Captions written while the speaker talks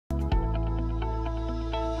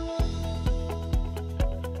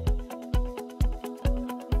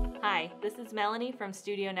this is Melanie from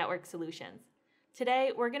Studio Network Solutions.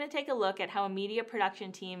 Today, we're going to take a look at how a media production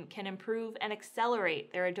team can improve and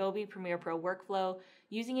accelerate their Adobe Premiere Pro workflow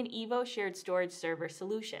using an EVO shared storage server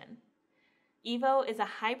solution. EVO is a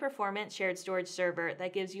high-performance shared storage server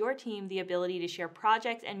that gives your team the ability to share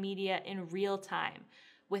projects and media in real time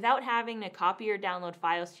without having to copy or download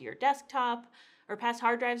files to your desktop or pass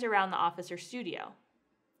hard drives around the office or studio.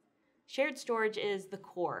 Shared storage is the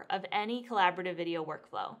core of any collaborative video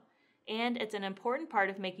workflow, and it's an important part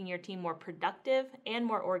of making your team more productive and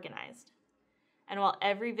more organized. And while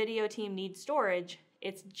every video team needs storage,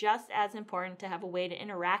 it's just as important to have a way to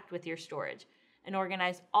interact with your storage and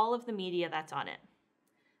organize all of the media that's on it.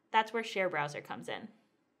 That's where ShareBrowser comes in.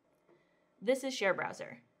 This is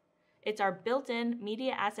ShareBrowser. It's our built-in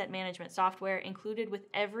media asset management software included with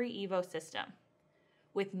every EVO system.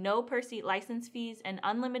 With no per-seat license fees and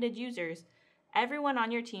unlimited users, everyone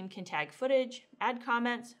on your team can tag footage, add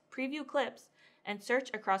comments, preview clips, and search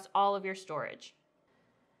across all of your storage.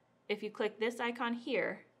 If you click this icon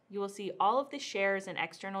here, you will see all of the shares and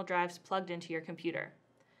external drives plugged into your computer.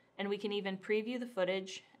 And we can even preview the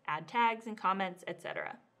footage, add tags and comments,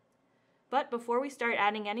 etc. But before we start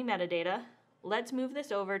adding any metadata, let's move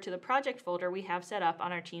this over to the project folder we have set up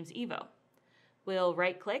on our team's EVO. We'll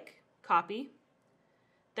right-click, copy,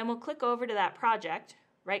 then we'll click over to that project,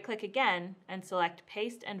 right-click again, and select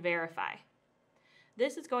Paste and Verify.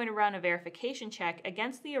 This is going to run a verification check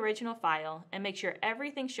against the original file and make sure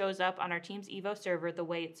everything shows up on our team's EVO server the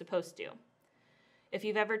way it's supposed to. If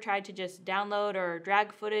you've ever tried to just download or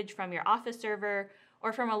drag footage from your office server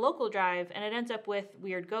or from a local drive and it ends up with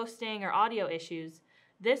weird ghosting or audio issues,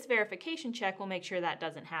 this verification check will make sure that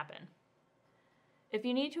doesn't happen. If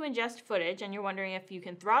you need to ingest footage and you're wondering if you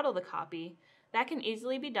can throttle the copy, that can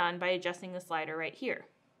easily be done by adjusting the slider right here.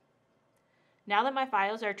 Now that my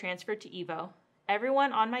files are transferred to EVO,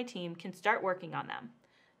 everyone on my team can start working on them.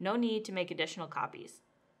 No need to make additional copies.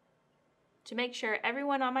 To make sure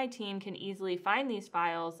everyone on my team can easily find these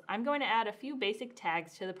files, I'm going to add a few basic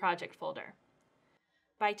tags to the project folder.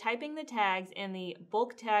 By typing the tags in the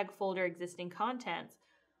bulk tag folder existing contents,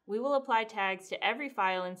 we will apply tags to every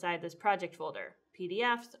file inside this project folder: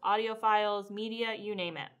 PDFs, audio files, media, you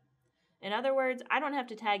name it. In other words, I don't have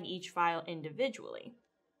to tag each file individually.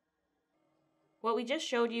 What we just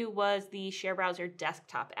showed you was the ShareBrowser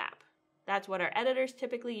desktop app. That's what our editors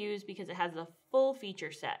typically use because it has the full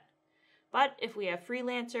feature set. But if we have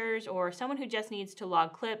freelancers or someone who just needs to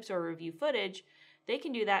log clips or review footage, they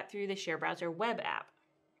can do that through the ShareBrowser Web App.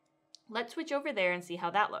 Let's switch over there and see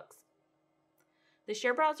how that looks. The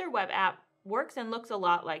ShareBrowser Web App works and looks a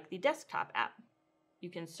lot like the desktop app.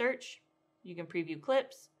 You can search, you can preview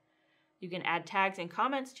clips, you can add tags and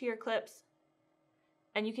comments to your clips,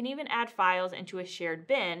 and you can even add files into a shared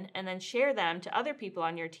bin and then share them to other people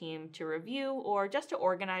on your team to review or just to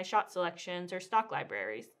organize shot selections or stock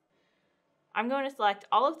libraries. I'm going to select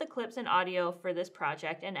all of the clips and audio for this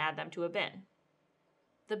project and add them to a bin.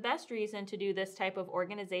 The best reason to do this type of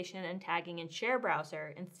organization and tagging in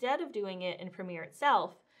ShareBrowser instead of doing it in Premiere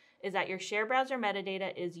itself is that your ShareBrowser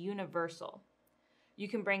metadata is universal. You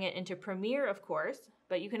can bring it into Premiere, of course,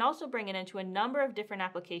 but you can also bring it into a number of different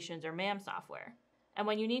applications or MAM software. And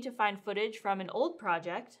when you need to find footage from an old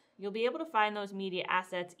project, you'll be able to find those media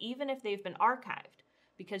assets even if they've been archived,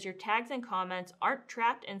 because your tags and comments aren't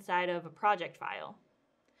trapped inside of a project file.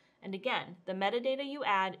 And again, the metadata you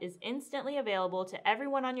add is instantly available to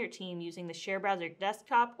everyone on your team using the ShareBrowser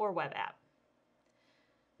desktop or web app.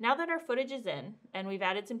 Now that our footage is in, and we've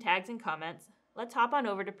added some tags and comments, let's hop on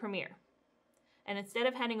over to Premiere. And instead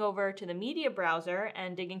of heading over to the media browser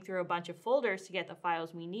and digging through a bunch of folders to get the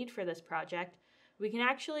files we need for this project, we can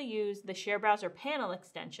actually use the ShareBrowser panel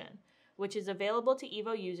extension, which is available to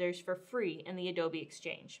EVO users for free in the Adobe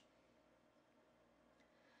Exchange.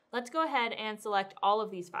 Let's go ahead and select all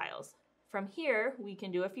of these files. From here, we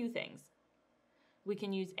can do a few things. We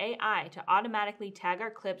can use AI to automatically tag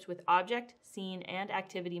our clips with object, scene, and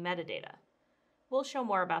activity metadata. We'll show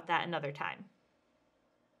more about that another time.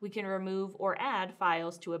 We can remove or add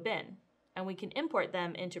files to a bin, and we can import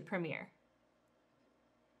them into Premiere.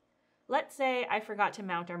 Let's say I forgot to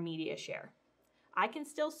mount our media share. I can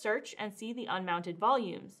still search and see the unmounted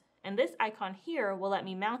volumes, and this icon here will let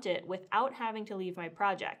me mount it without having to leave my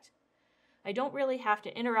project. I don't really have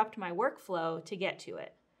to interrupt my workflow to get to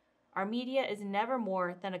it. Our media is never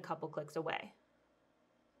more than a couple clicks away.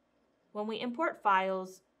 When we import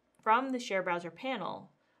files from the ShareBrowser panel,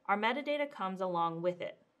 our metadata comes along with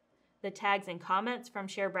it. The tags and comments from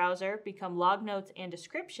ShareBrowser become log notes and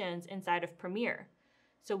descriptions inside of Premiere,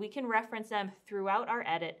 so we can reference them throughout our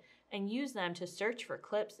edit and use them to search for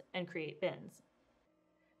clips and create bins.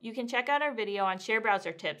 You can check out our video on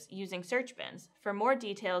ShareBrowser tips using search bins for more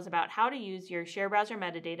details about how to use your ShareBrowser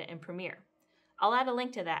metadata in Premiere. I'll add a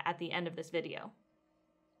link to that at the end of this video.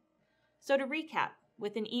 So to recap,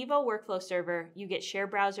 with an EVO workflow server, you get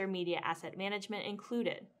ShareBrowser Media Asset Management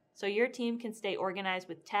included, so your team can stay organized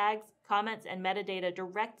with tags, comments, and metadata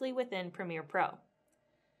directly within Premiere Pro.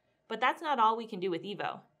 But that's not all we can do with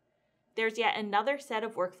EVO. There's yet another set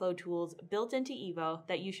of workflow tools built into EVO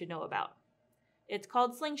that you should know about. It's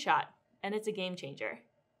called Slingshot, and it's a game changer.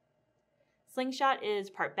 Slingshot is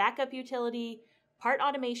part backup utility, part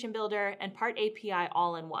automation builder, and part API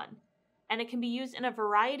all in one, and it can be used in a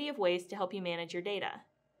variety of ways to help you manage your data.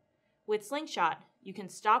 With Slingshot, you can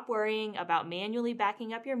stop worrying about manually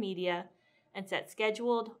backing up your media and set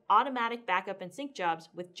scheduled, automatic backup and sync jobs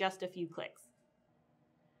with just a few clicks.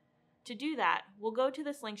 To do that, we'll go to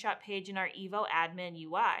the Slingshot page in our EVO admin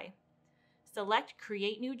UI, select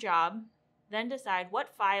Create New Job, then decide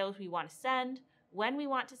what files we want to send, when we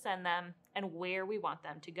want to send them, and where we want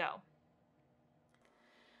them to go.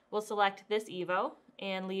 We'll select this EVO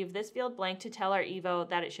and leave this field blank to tell our EVO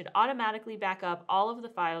that it should automatically back up all of the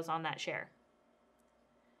files on that share.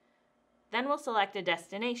 Then we'll select a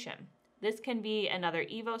destination. This can be another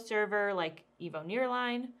EVO server like EVO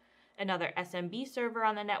Nearline, another SMB server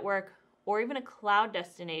on the network, or even a cloud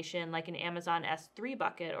destination like an Amazon S3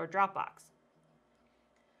 bucket or Dropbox.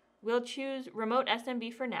 We'll choose Remote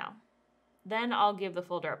SMB for now. Then I'll give the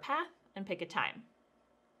folder a path and pick a time.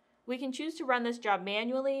 We can choose to run this job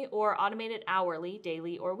manually or automate it hourly,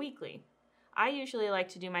 daily, or weekly. I usually like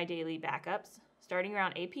to do my daily backups, starting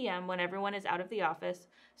around 8 p.m. when everyone is out of the office,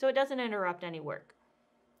 so it doesn't interrupt any work.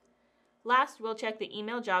 Last, we'll check the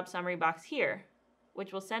email job summary box here,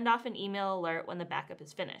 which will send off an email alert when the backup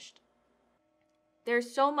is finished.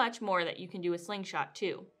 There's so much more that you can do with Slingshot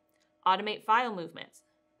too. Automate file movements,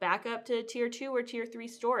 back up to Tier 2 or Tier 3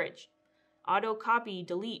 storage, auto copy,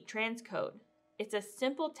 delete, transcode. It's a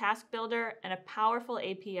simple task builder and a powerful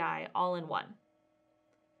API all in one.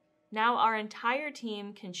 Now our entire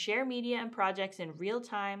team can share media and projects in real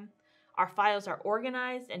time. Our files are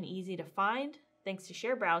organized and easy to find thanks to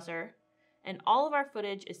ShareBrowser, and all of our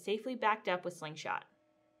footage is safely backed up with Slingshot.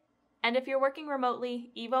 And if you're working remotely,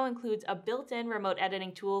 EVO includes a built-in remote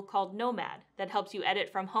editing tool called Nomad that helps you edit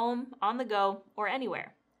from home, on the go, or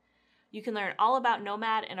anywhere. You can learn all about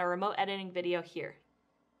Nomad in our remote editing video here.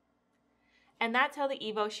 And that's how the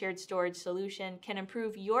EVO shared storage solution can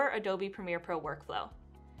improve your Adobe Premiere Pro workflow.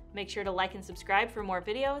 Make sure to like and subscribe for more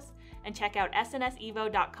videos, and check out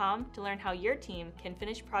snesevo.com to learn how your team can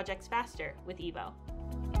finish projects faster with EVO.